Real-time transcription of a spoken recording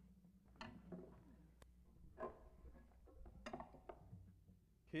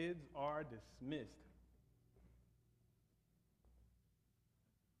Kids are dismissed.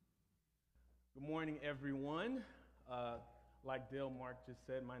 Good morning, everyone. Like Dale Mark just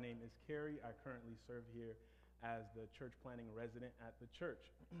said, my name is Carrie. I currently serve here as the church planning resident at the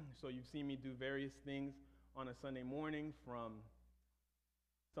church. So you've seen me do various things on a Sunday morning, from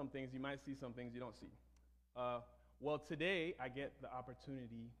some things you might see, some things you don't see. Well, today I get the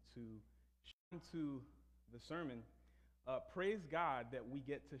opportunity to share into the sermon. Praise God that we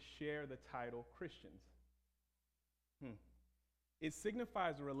get to share the title Christians. It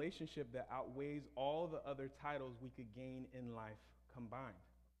signifies a relationship that outweighs all the other titles we could gain in life combined.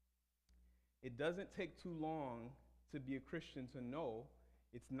 It doesn't take too long to be a Christian to know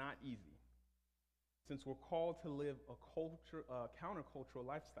it's not easy, since we're called to live a countercultural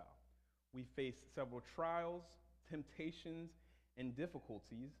lifestyle. We face several trials, temptations, and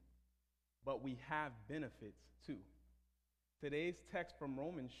difficulties, but we have benefits too. Today's text from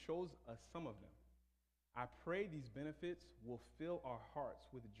Romans shows us some of them. I pray these benefits will fill our hearts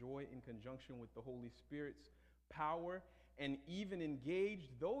with joy in conjunction with the Holy Spirit's power, and even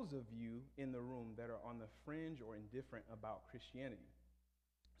engage those of you in the room that are on the fringe or indifferent about Christianity.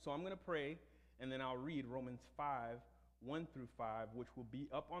 So I'm going to pray, and then I'll read Romans 5, 1 through 5, which will be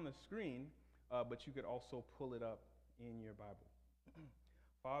up on the screen, but you could also pull it up in your Bible.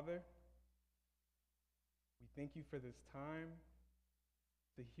 Father, we thank you for this time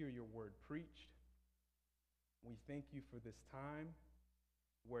to hear your word preached. We thank you for this time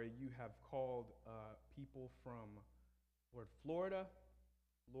where you have called people from, Lord, Florida,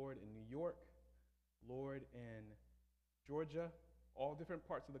 Lord, in New York, Lord, in Georgia, all different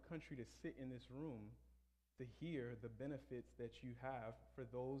parts of the country to sit in this room to hear the benefits that you have for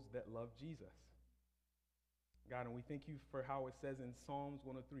those that love Jesus. God, and we thank you for how it says in Psalms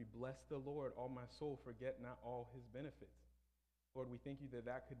 103, bless the Lord, all my soul, forget not all his benefits. Lord, we thank you that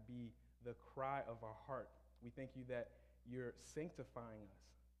that could be the cry of our heart. We thank you that you're sanctifying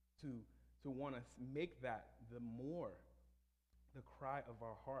us to want to make that the cry of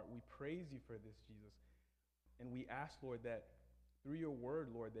our heart. We praise you for this, Jesus. And we ask, Lord, that through your word,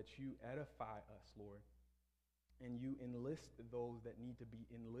 Lord, that you edify us, Lord, and you enlist those that need to be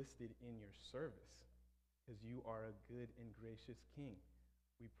enlisted in your service, because you are a good and gracious King.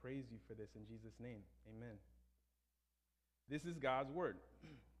 We praise you for this in Jesus' name. Amen. This is God's word.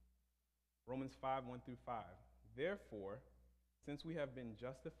 Romans 5, 1 through 5. Therefore, since we have been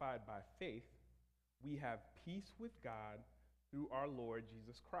justified by faith, we have peace with God through our Lord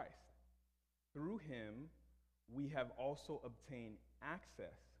Jesus Christ. Through him, we have also obtained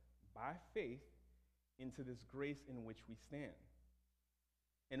access by faith into this grace in which we stand.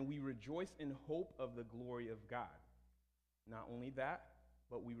 And we rejoice in hope of the glory of God. Not only that,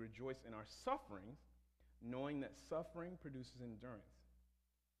 but we rejoice in our sufferings, knowing that suffering produces endurance.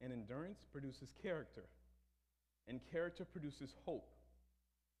 And endurance produces character. And character produces hope.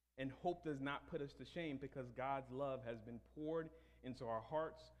 And hope does not put us to shame, because God's love has been poured into our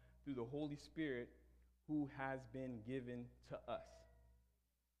hearts through the Holy Spirit who has been given to us.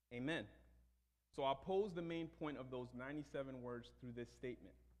 Amen. So I'll pose the main point of those 97 words through this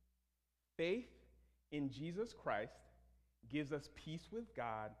statement. Faith in Jesus Christ gives us peace with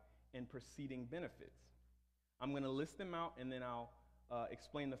God and preceding benefits. I'm going to list them out, and then I'll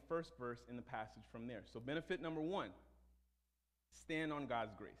explain the first verse in the passage from there. So benefit number 1, stand on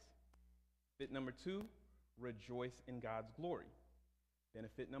God's grace. Benefit number 2, rejoice in God's glory.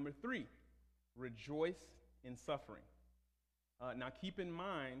 Benefit number 3, rejoice in suffering. Now keep in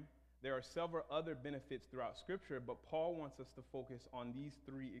mind, there are several other benefits throughout Scripture, but Paul wants us to focus on these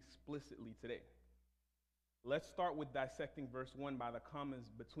 3 explicitly today. Let's start with dissecting verse 1 by the commas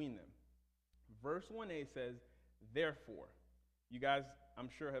between them. Verse 1a says, therefore. You guys, I'm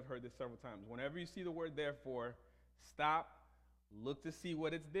sure, have heard this several times. Whenever you see the word therefore, stop, look to see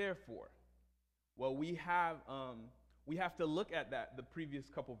what it's there for. Well, we have to look at the previous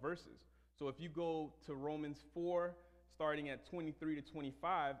couple verses. So if you go to Romans 4, starting at 23 to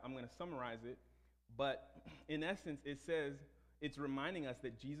 25, I'm going to summarize it. But in essence, it says, it's reminding us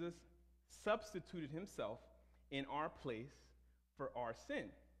that Jesus substituted himself in our place for our sin.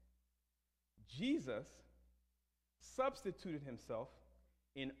 Jesus substituted himself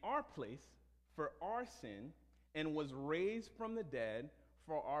in our place for our sin and was raised from the dead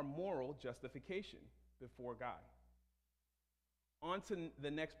for our moral justification before God. On to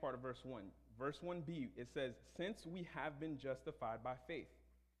the next part of verse 1. Verse 1b, it says, since we have been justified by faith.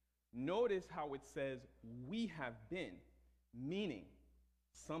 Notice how it says we have been, meaning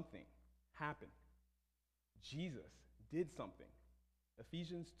something happened. Jesus did something.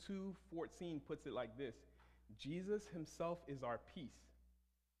 Ephesians 2:14 puts it like this: Jesus himself is our peace.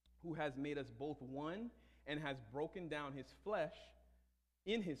 who has made us both one and has broken down his flesh,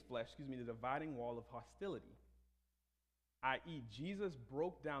 in his flesh, the dividing wall of hostility. I.e., Jesus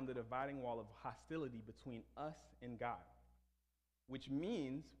broke down the dividing wall of hostility between us and God, which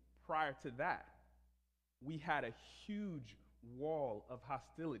means prior to that, we had a huge wall of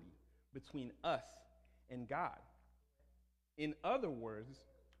hostility between us and God. In other words,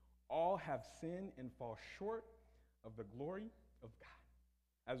 all have sinned and fall short of the glory of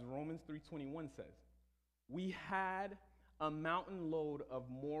God. As Romans 3:21 says, we had a mountain load of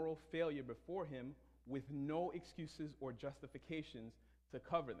moral failure before him with no excuses or justifications to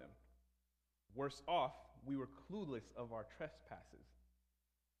cover them. Worse off, we were clueless of our trespasses.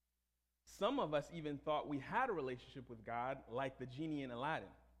 Some of us even thought we had a relationship with God like the genie in Aladdin.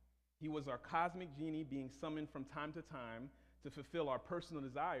 He was our cosmic genie being summoned from time to time to fulfill our personal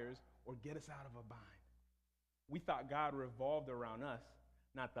desires or get us out of a bind. We thought God revolved around us,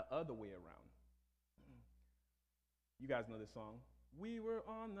 not the other way around. You guys know this song. We were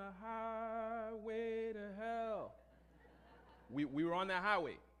on the highway to hell. We were on that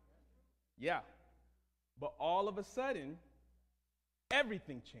highway. Yeah. But all of a sudden,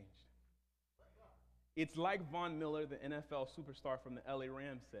 everything changed. It's like Von Miller, the NFL superstar from the LA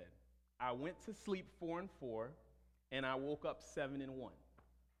Rams, said, I went to sleep 4-4, and I woke up 7-1.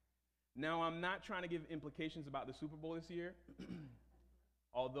 Now, I'm not trying to give implications about the Super Bowl this year,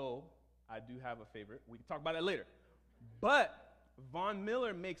 although I do have a favorite. We can talk about that later. But Von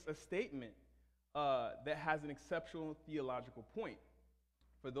Miller makes a statement that has an exceptional theological point.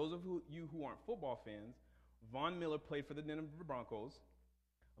 For those of you who aren't football fans, Von Miller played for the Denver Broncos,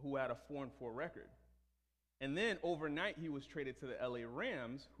 who had a 4-4 record. And then overnight, he was traded to the LA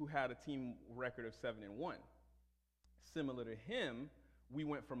Rams, who had a team record of 7-1. Similar to him, we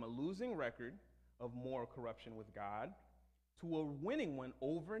went from a losing record of moral corruption with God to a winning one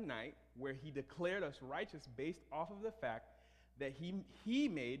overnight, where he declared us righteous based off of the fact that he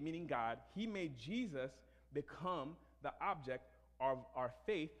made, meaning God, he made Jesus become the object of our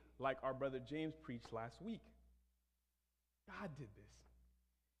faith, like our brother James preached last week. God did this.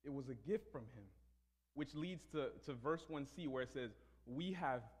 It was a gift from him, which leads to verse 1c, where it says, we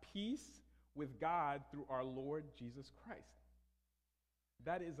have peace with God through our Lord Jesus Christ.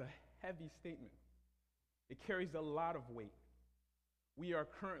 That is a heavy statement. It carries a lot of weight. We are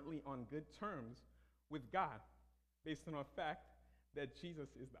currently on good terms with God based on the fact that Jesus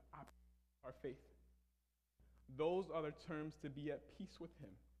is the object of our faith. Those are the terms to be at peace with him.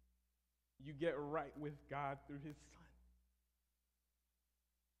 You get right with God through his Son.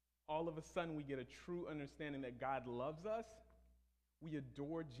 All of a sudden, we get a true understanding that God loves us. We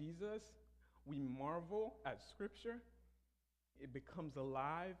adore Jesus. We marvel at Scripture. It becomes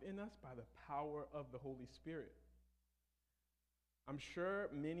alive in us by the power of the Holy Spirit. I'm sure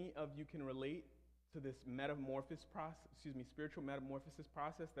many of you can relate to this spiritual metamorphosis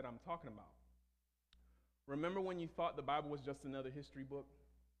process that I'm talking about. Remember when you thought the Bible was just another history book?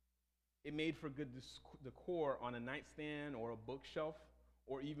 It made for good decor on a nightstand or a bookshelf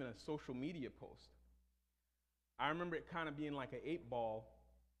or even a social media post. I remember it kind of being like an 8-ball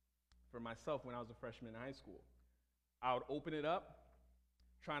for myself when I was a freshman in high school. I would open it up,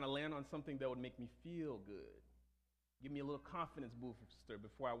 trying to land on something that would make me feel good, give me a little confidence booster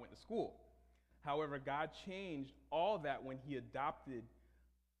before I went to school. However, God changed all that when he adopted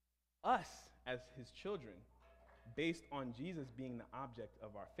us as his children based on Jesus being the object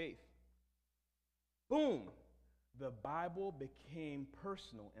of our faith. Boom! The Bible became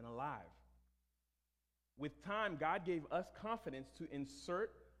personal and alive. With time, God gave us confidence to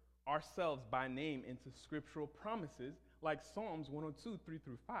insert ourselves by name into scriptural promises like Psalms 102,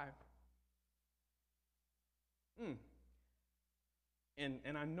 3-5.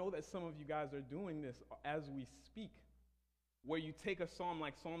 And I know that some of you guys are doing this as we speak, where you take a psalm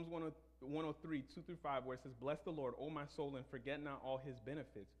like Psalms 103, 2-5, where it says, bless the Lord, O my soul, and forget not all his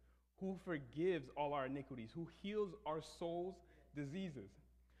benefits, who forgives all our iniquities, who heals our soul's diseases,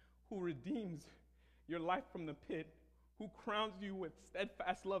 who redeems your life from the pit, who crowns you with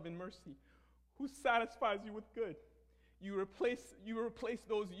steadfast love and mercy, who satisfies you with good. You replace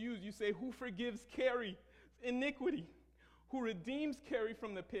those yous. You say, who forgives Carrie iniquity, who redeems Carrie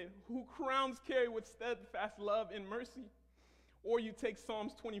from the pit, who crowns Carrie with steadfast love and mercy. Or you take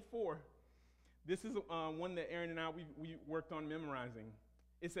Psalms 24. This is one that Aaron and I, we worked on memorizing.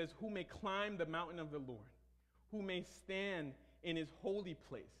 It says, who may climb the mountain of the Lord, who may stand in his holy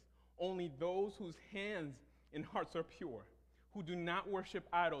place. Only those whose hands and hearts are pure, who do not worship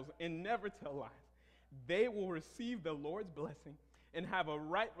idols and never tell lies. They will receive the Lord's blessing and have a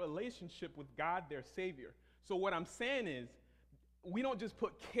right relationship with God, their Savior. So what I'm saying is, We don't just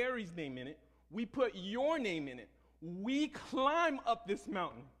put Carrie's name in it, we put your name in it. We climb up this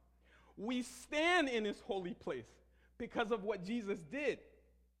mountain. We stand in this holy place because of what Jesus did.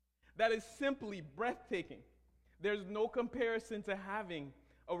 That is simply breathtaking. There's no comparison to having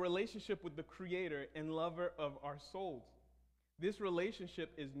a relationship with the Creator and lover of our souls. This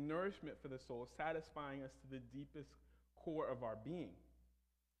relationship is nourishment for the soul, satisfying us to the deepest core of our being.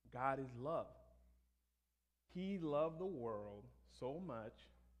 God is love. He loved the world so much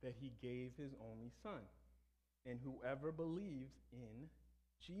that he gave his only Son. And whoever believes in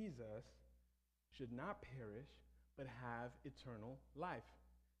Jesus should not perish, but have eternal life.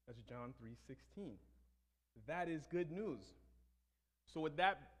 That's John 3:16. That is good news. So with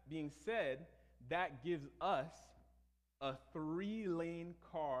that being said, that gives us a 3-lane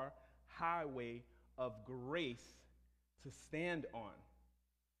car highway of grace to stand on.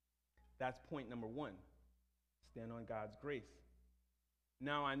 That's point number 1. Stand on God's grace.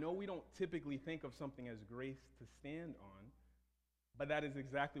 Now, I know we don't typically think of something as grace to stand on, but that is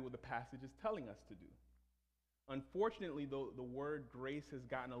exactly what the passage is telling us to do. Unfortunately, though, the word grace has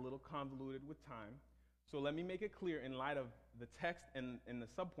gotten a little convoluted with time, so let me make it clear in light of the text and the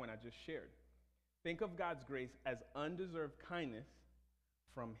subpoint I just shared. Think of God's grace as undeserved kindness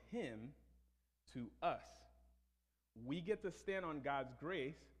from him to us. We get to stand on God's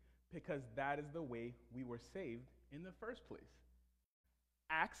grace because that is the way we were saved in the first place.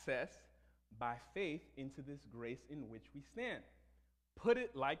 Access by faith into this grace in which we stand. Put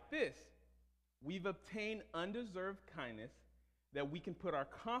it like this: we've obtained undeserved kindness that we can put our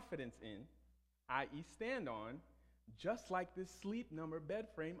confidence in, i.e. stand on, just like this sleep number bed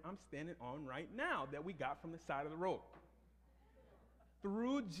frame I'm standing on right now that we got from the side of the road.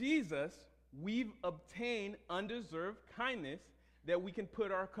 Through Jesus, we've obtained undeserved kindness that we can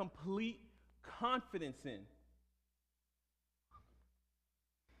put our complete confidence in.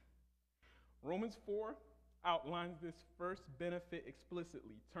 Romans 4 outlines this first benefit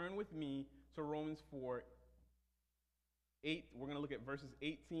explicitly. Turn with me to Romans 4, 8. We're going to look at verses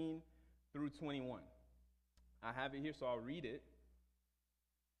 18 through 21. I have it here, so I'll read it.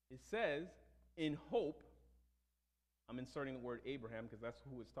 It says, in hope, I'm inserting the word Abraham because that's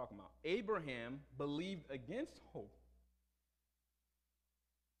who it's talking about. Abraham believed against hope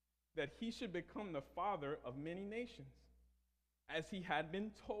that he should become the father of many nations, as he had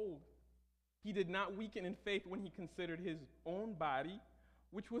been told. He did not weaken in faith when he considered his own body,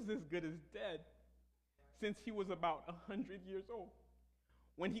 which was as good as dead, since he was about 100 years old.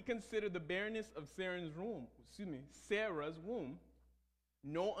 When he considered the barrenness of Sarah's womb,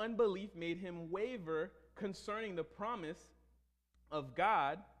 no unbelief made him waver concerning the promise of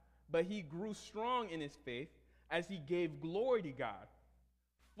God, but he grew strong in his faith as he gave glory to God,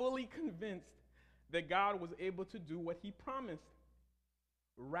 fully convinced that God was able to do what he promised.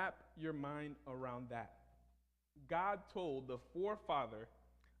 Wrap your mind around that. God told the forefather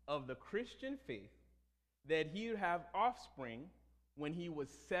of the Christian faith that he would have offspring when he was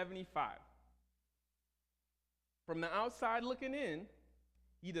 75. From the outside looking in,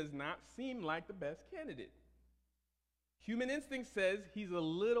 he does not seem like the best candidate. Human instinct says he's a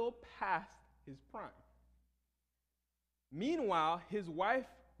little past his prime. Meanwhile, his wife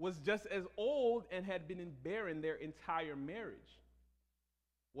was just as old and had been barren their entire marriage.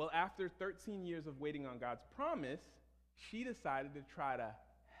 Well, after 13 years of waiting on God's promise, she decided to try to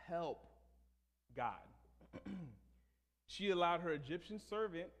help God. She allowed her Egyptian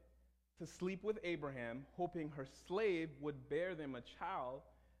servant to sleep with Abraham, hoping her slave would bear them a child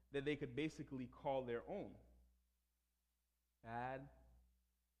that they could basically call their own. Bad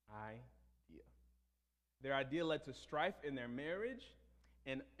idea. Their idea led to strife in their marriage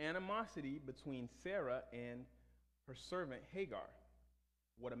and animosity between Sarah and her servant Hagar.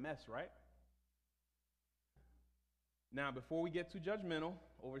 What a mess, right? Now, before we get too judgmental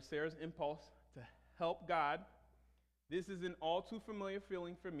over Sarah's impulse to help God, this is an all too familiar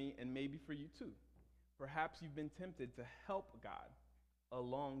feeling for me and maybe for you too. Perhaps you've been tempted to help God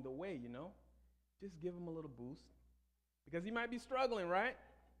along the way, Just give him a little boost because he might be struggling, right?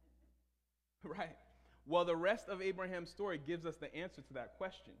 Right. Well, the rest of Abraham's story gives us the answer to that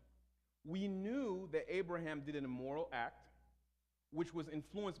question. We knew that Abraham did an immoral act, which was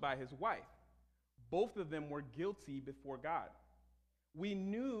influenced by his wife. Both of them were guilty before God. We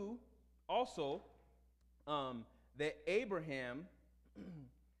knew also that Abraham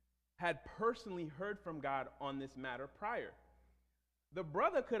had personally heard from God on this matter prior. The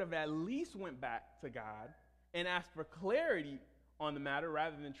brother could have at least went back to God and asked for clarity on the matter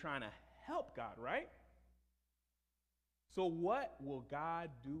rather than trying to help God, right? So what will God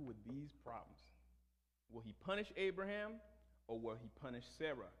do with these problems? Will he punish Abraham, or will he punish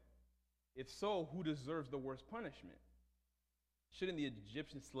Sarah? If so, who deserves the worst punishment? Shouldn't the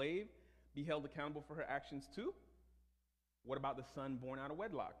Egyptian slave be held accountable for her actions too? What about the son born out of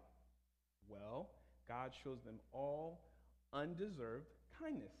wedlock? Well, God shows them all undeserved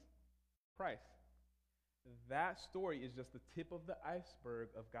kindness. Christ. That story is just the tip of the iceberg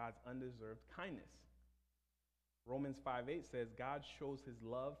of God's undeserved kindness. Romans 5:8 says, God shows his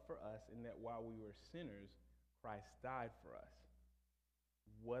love for us in that while we were sinners, Christ died for us.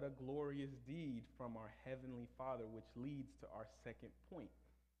 What a glorious deed from our Heavenly Father, which leads to our second point.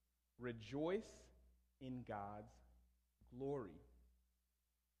 Rejoice in God's glory.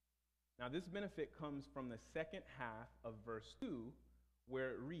 Now, this benefit comes from the second half of verse 2, where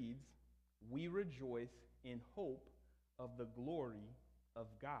it reads, we rejoice in hope of the glory of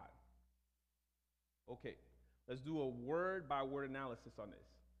God. Okay, let's do a word-by-word analysis on this.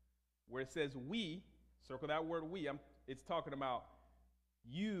 Where it says we, circle that word we, it's talking about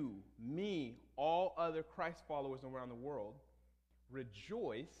you, me, all other Christ followers around the world.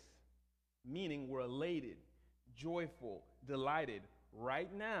 Rejoice, meaning we're elated, joyful, delighted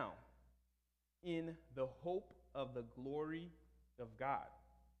right now in the hope of the glory of God.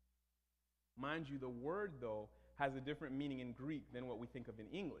 Mind you, the word, though, has a different meaning in Greek than what we think of in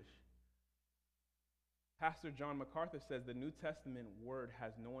English. Pastor John MacArthur says the New Testament word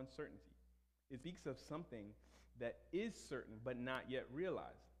has no uncertainty. It speaks of something that is certain but not yet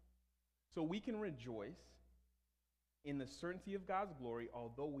realized. So we can rejoice in the certainty of God's glory,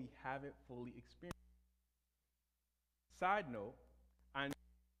 although we haven't fully experienced it. Side note, I know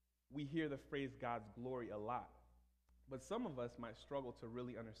we hear the phrase God's glory a lot, but some of us might struggle to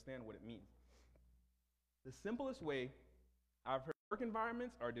really understand what it means. The simplest way I've heard, work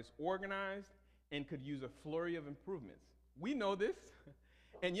environments are disorganized and could use a flurry of improvements. We know this,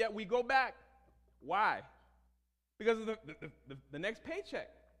 and yet we go back. Why? Because of the next paycheck.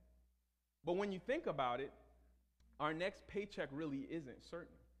 But when you think about it, our next paycheck really isn't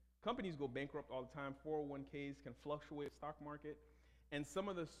certain. Companies go bankrupt all the time. 401ks can fluctuate in the stock market. And some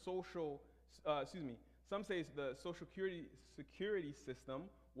of the some say the social security system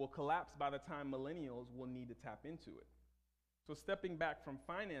will collapse by the time millennials will need to tap into it. So stepping back from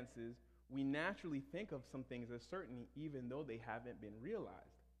finances, we naturally think of some things as certain even though they haven't been realized.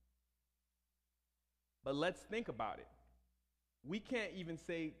 But let's think about it. We can't even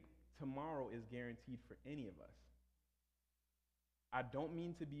say tomorrow is guaranteed for any of us. I don't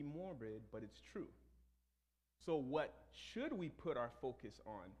mean to be morbid, but it's true. So what should we put our focus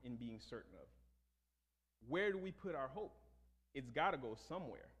on in being certain of? Where do we put our hope? It's got to go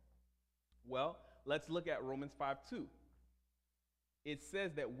somewhere. Well, let's look at Romans 5:2. It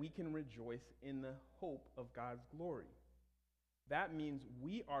says that we can rejoice in the hope of God's glory. That means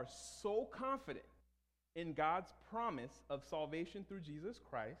we are so confident in God's promise of salvation through Jesus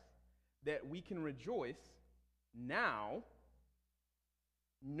Christ that we can rejoice now,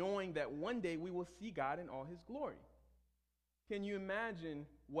 knowing that one day we will see God in all his glory. Can you imagine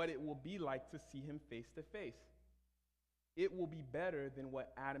what it will be like to see him face to face? It will be better than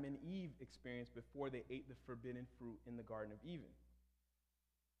what Adam and Eve experienced before they ate the forbidden fruit in the Garden of Eden.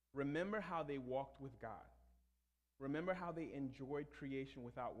 Remember how they walked with God. Remember how they enjoyed creation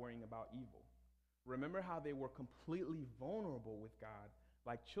without worrying about evil. Remember how they were completely vulnerable with God,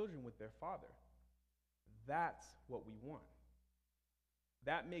 like children with their father. That's what we want.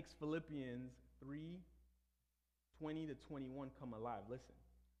 That makes Philippians 3:20-21 come alive. Listen,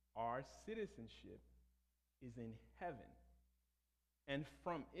 our citizenship is in heaven, and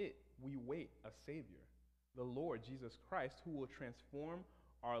from it we wait a Savior, the Lord Jesus Christ, who will transform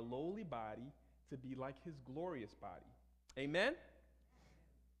our lowly body to be like his glorious body. Amen?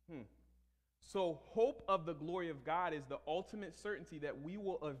 So hope of the glory of God is the ultimate certainty that we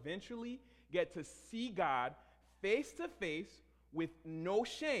will eventually get to see God face to face with no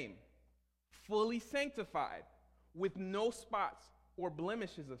shame, fully sanctified, with no spots or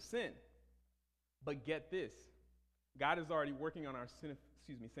blemishes of sin. But get this, God is already working on our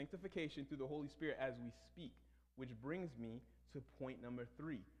sanctification through the Holy Spirit as we speak, which brings me to point number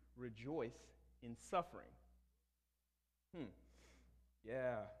 3, rejoice in suffering.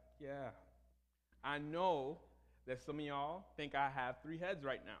 Yeah. I know that some of y'all think I have 3 heads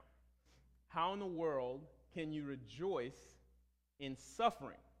right now. How in the world can you rejoice in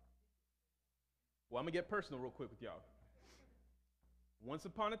suffering? Well, I'm going to get personal real quick with y'all. Once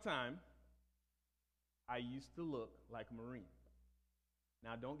upon a time, I used to look like a Marine.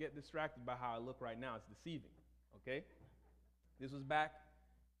 Now, don't get distracted by how I look right now. It's deceiving, okay? This was back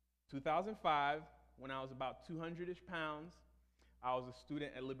 2005 when I was about 200-ish pounds. I was a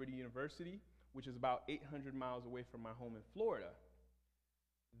student at Liberty University, which is about 800 miles away from my home in Florida.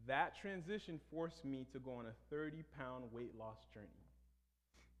 That transition forced me to go on a 30-pound weight loss journey.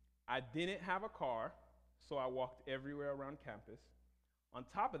 I didn't have a car, so I walked everywhere around campus. On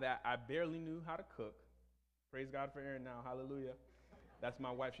top of that, I barely knew how to cook. Praise God for Erin now, hallelujah. That's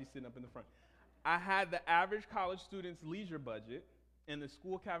my wife, she's sitting up in the front. I had the average college student's leisure budget, and the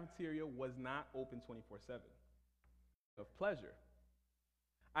school cafeteria was not open 24/7. Of pleasure.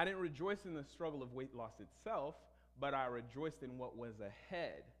 I didn't rejoice in the struggle of weight loss itself, but I rejoiced in what was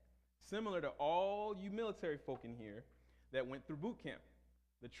ahead. Similar to all you military folk in here that went through boot camp.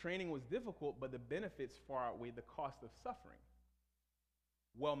 The training was difficult, but the benefits far outweighed the cost of suffering.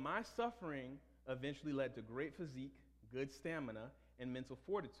 Well, my suffering eventually led to great physique, good stamina, and mental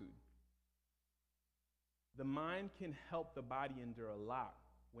fortitude. The mind can help the body endure a lot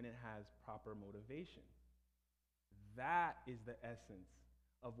when it has proper motivation. That is the essence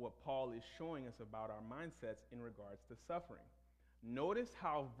of what Paul is showing us about our mindsets in regards to suffering. Notice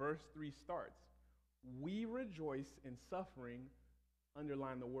how verse 3 starts. We rejoice in suffering,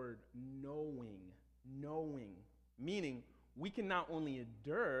 underline the word knowing, meaning we can not only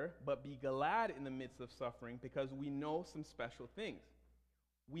endure, but be glad in the midst of suffering because we know some special things.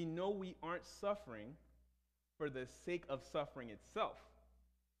 We know we aren't suffering for the sake of suffering itself.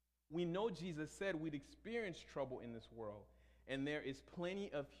 We know Jesus said we'd experience trouble in this world, and there is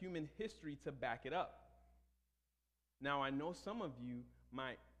plenty of human history to back it up. Now, I know some of you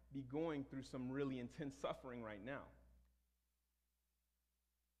might be going through some really intense suffering right now.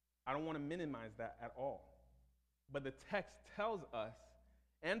 I don't want to minimize that at all. But the text tells us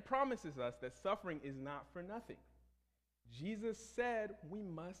and promises us that suffering is not for nothing. Jesus said we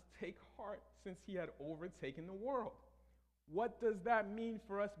must take heart since he had overtaken the world. What does that mean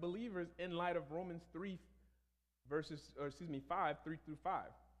for us believers in light of Romans 5, 3 through 5?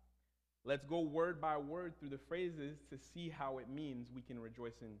 Let's go word by word through the phrases to see how it means we can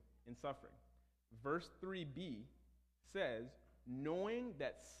rejoice in suffering. Verse 3b says, knowing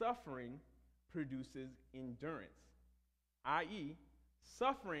that suffering produces endurance, i.e.,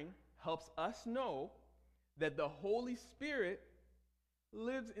 suffering helps us know that the Holy Spirit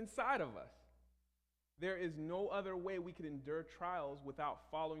lives inside of us. There is no other way we could endure trials without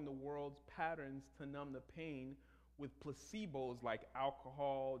following the world's patterns to numb the pain with placebos like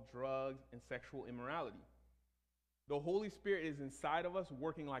alcohol, drugs, and sexual immorality. The Holy Spirit is inside of us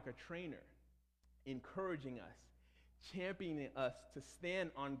working like a trainer, encouraging us, championing us to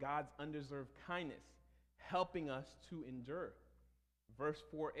stand on God's undeserved kindness, helping us to endure. Verse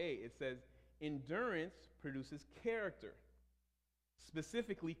 4a, it says, endurance produces character,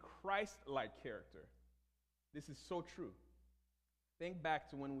 specifically Christ-like character. This is so true. Think back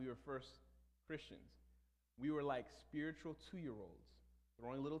to when we were first Christians. We were like spiritual 2-year-olds,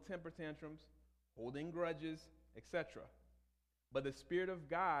 throwing little temper tantrums, holding grudges, etc. But the Spirit of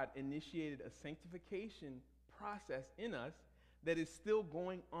God initiated a sanctification process in us that is still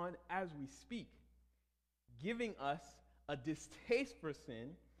going on as we speak, giving us a distaste for sin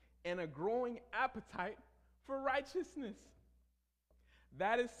and a growing appetite for righteousness.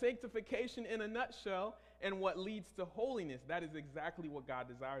 That is sanctification in a nutshell, and what leads to holiness. That is exactly what God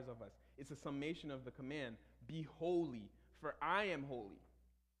desires of us. It's a summation of the command, be holy, for I am holy.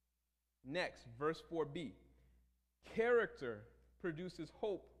 Next, verse 4b, character produces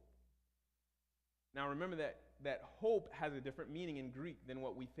hope. Now remember that hope has a different meaning in Greek than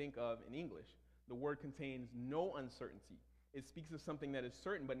what we think of in English. The word contains no uncertainty. It speaks of something that is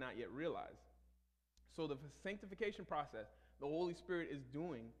certain but not yet realized. So the sanctification process the Holy Spirit is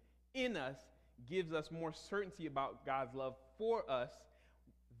doing in us gives us more certainty about God's love for us,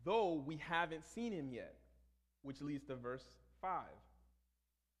 though we haven't seen him yet, which leads to verse 5.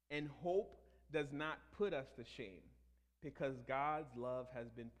 And hope does not put us to shame, because God's love has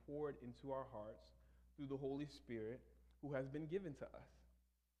been poured into our hearts through the Holy Spirit who has been given to us.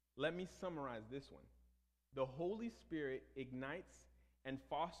 Let me summarize this one. The Holy Spirit ignites and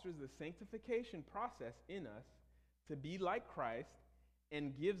fosters the sanctification process in us to be like Christ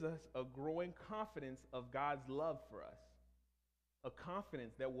and gives us a growing confidence of God's love for us, a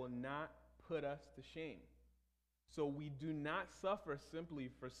confidence that will not put us to shame. So we do not suffer simply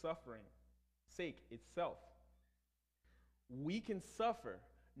for suffering's sake itself. We can suffer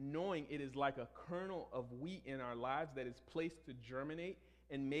knowing it is like a kernel of wheat in our lives that is placed to germinate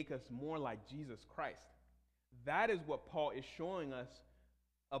and make us more like Jesus Christ. That is what Paul is showing us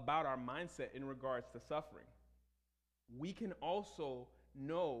about our mindset in regards to suffering. We can also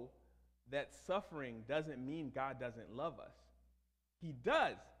know that suffering doesn't mean God doesn't love us. He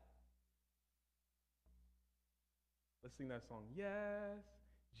does. Let's sing that song. Yes,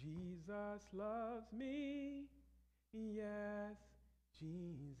 Jesus Jesus loves me. Yes,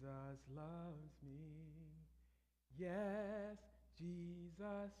 Jesus loves me. Yes,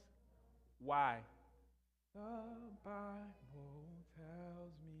 Jesus. Why? The Bible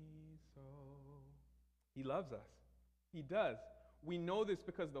tells me so. He loves us. He does. We know this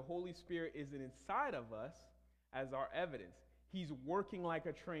because the Holy Spirit is inside of us as our evidence. He's working like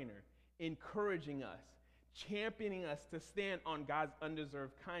a trainer, encouraging us, championing us to stand on God's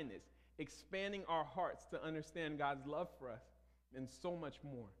undeserved kindness, expanding our hearts to understand God's love for us, and so much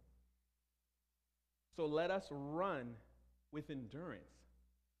more. So let us run with endurance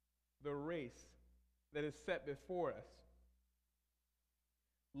the race that is set before us,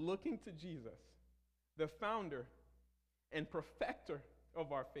 looking to Jesus, the founder and perfecter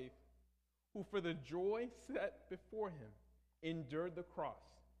of our faith, who for the joy set before him endured the cross,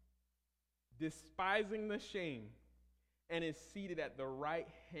 despising the shame, and is seated at the right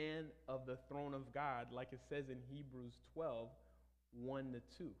hand of the throne of God, like it says in Hebrews 12, 1-2.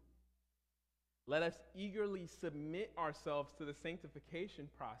 Let us eagerly submit ourselves to the sanctification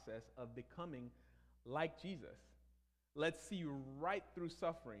process of becoming like Jesus. Let's see right through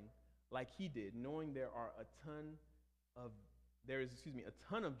suffering like he did, knowing there is a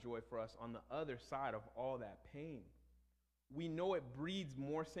ton of joy for us on the other side of all that pain. We know it breeds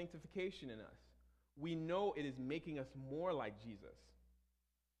more sanctification in us. We know it is making us more like Jesus.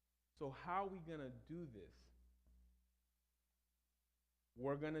 So how are we going to do this?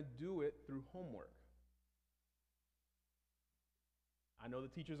 We're going to do it through homework. I know the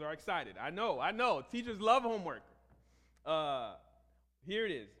teachers are excited. I know. Teachers love homework. Here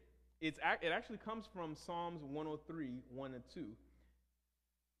it is. It actually comes from Psalms 103, 1-2.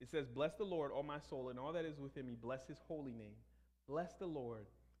 It says, "Bless the Lord, all my soul, and all that is within me. Bless his holy name. Bless the Lord,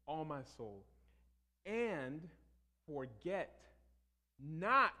 all my soul. And forget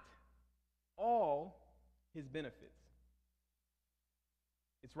not all his benefits."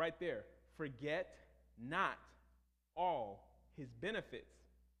 It's right there. Forget not all his benefits.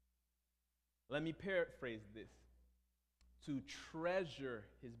 Let me paraphrase this. To treasure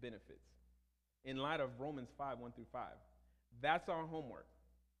his benefits in light of Romans 5, 1-5. That's our homework.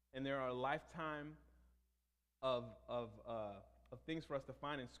 And there are a lifetime of things for us to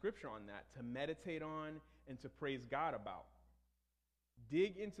find in Scripture on that, to meditate on and to praise God about.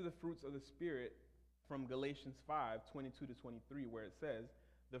 Dig into the fruits of the Spirit from Galatians 5, 22-23, where it says,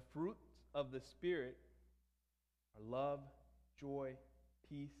 the fruits of the Spirit are love, joy,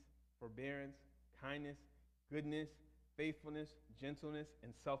 peace, forbearance, kindness, goodness, faithfulness, gentleness,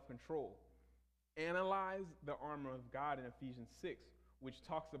 and self-control. Analyze the armor of God in Ephesians 6, which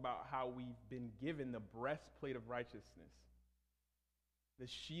talks about how we've been given the breastplate of righteousness, the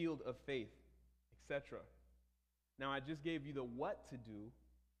shield of faith, etc. Now, I just gave you the what to do.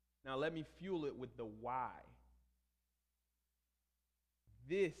 Now, let me fuel it with the why.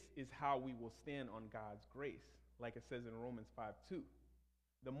 This is how we will stand on God's grace, like it says in Romans 5:2.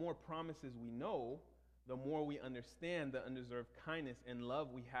 The more promises we know, the more we understand the undeserved kindness and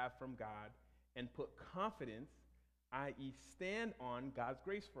love we have from God and put confidence, i.e., stand on God's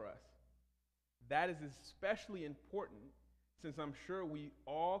grace for us. That is especially important since I'm sure we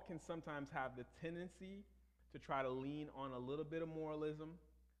all can sometimes have the tendency to try to lean on a little bit of moralism,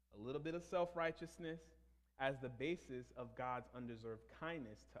 a little bit of self-righteousness as the basis of God's undeserved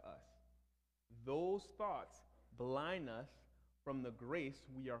kindness to us. Those thoughts blind us from the grace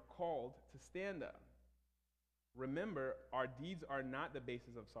we are called to stand on. Remember, our deeds are not the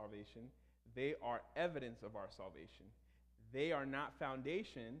basis of salvation. They are evidence of our salvation. They are not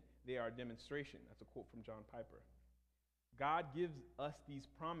foundation, they are demonstration. That's a quote from John Piper. God gives us these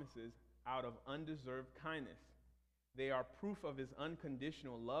promises out of undeserved kindness. They are proof of his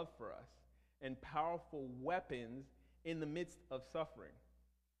unconditional love for us and powerful weapons in the midst of suffering.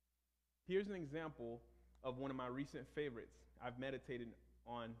 Here's an example of one of my recent favorites I've meditated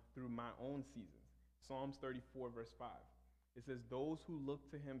on through my own seasons. Psalms 34, verse 5. It says, "Those who look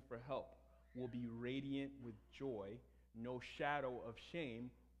to him for help will be radiant with joy. No shadow of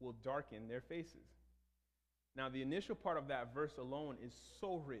shame will darken their faces." Now, the initial part of that verse alone is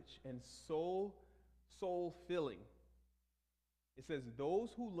so rich and so soul-filling. It says,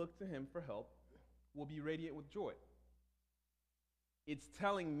 "Those who look to him for help will be radiant with joy." It's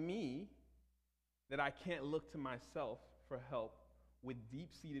telling me that I can't look to myself for help with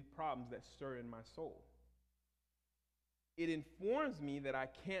deep-seated problems that stir in my soul. It informs me that I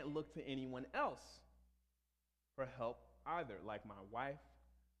can't look to anyone else for help either, like my wife,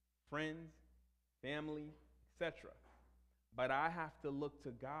 friends, family, etc. But I have to look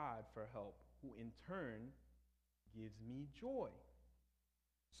to God for help, who in turn gives me joy.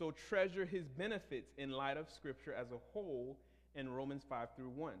 So treasure his benefits in light of Scripture as a whole in Romans 5 through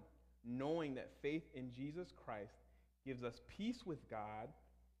 1, knowing that faith in Jesus Christ gives us peace with God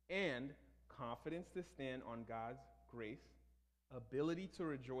and confidence to stand on God's grace, ability to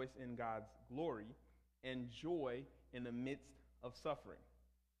rejoice in God's glory, and joy in the midst of suffering.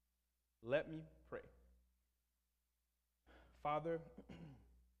 Let me pray. Father,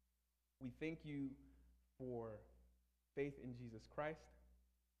 we thank you for faith in Jesus Christ.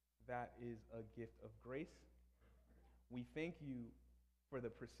 That is a gift of grace. We thank you for the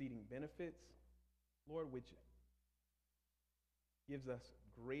preceding benefits, Lord, which gives us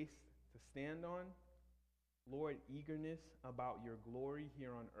grace to stand on. Lord, eagerness about your glory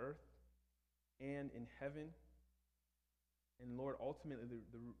here on earth and in heaven. And Lord, ultimately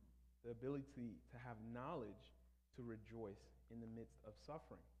the ability to have knowledge to rejoice in the midst of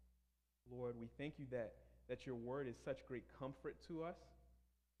suffering. Lord, we thank you that your word is such great comfort to us.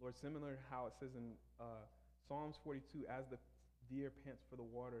 Lord, similar to how it says in Psalms 42, as the deer pants for the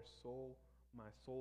water, so my soul